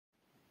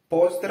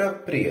Pozdrav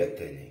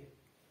prijatelji!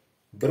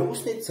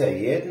 Brusnica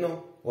je jedno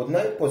od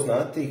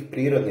najpoznatijih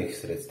prirodnih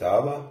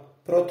sredstava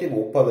protiv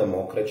upale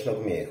mokraćnog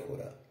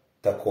mjehura.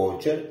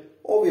 Također,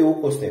 ovi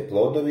ukusni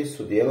plodovi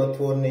su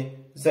djelotvorni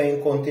za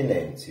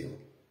inkontinenciju.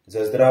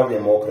 Za zdravlje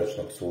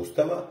mokraćnog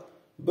sustava,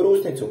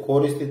 brusnicu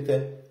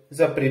koristite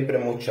za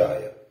pripremu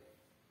čaja.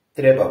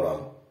 Treba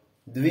vam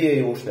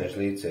 2 jušne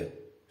žlice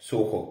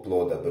suhog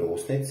ploda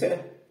brusnice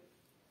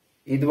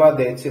i 2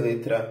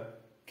 decilitra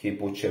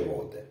kipuće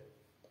vode.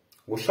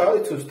 U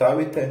šalicu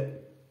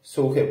stavite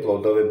suhe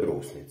plodove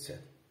brusnice.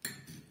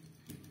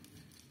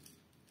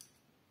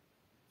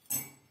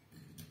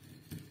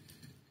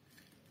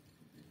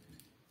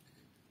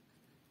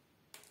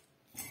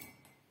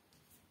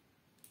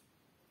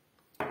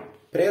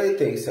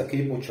 Prelijte ih sa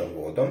kipućom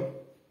vodom.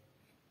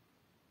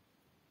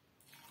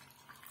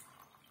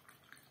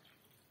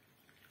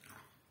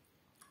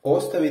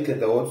 Ostavite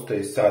da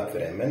odstoji sat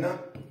vremena,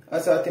 a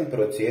zatim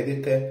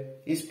procijedite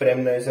i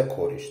spremno je za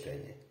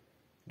korištenje.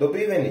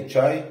 Dobiveni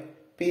čaj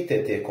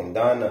pijte tijekom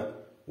dana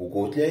u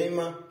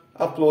gutljajima,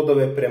 a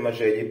plodove prema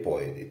želji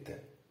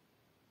pojedite.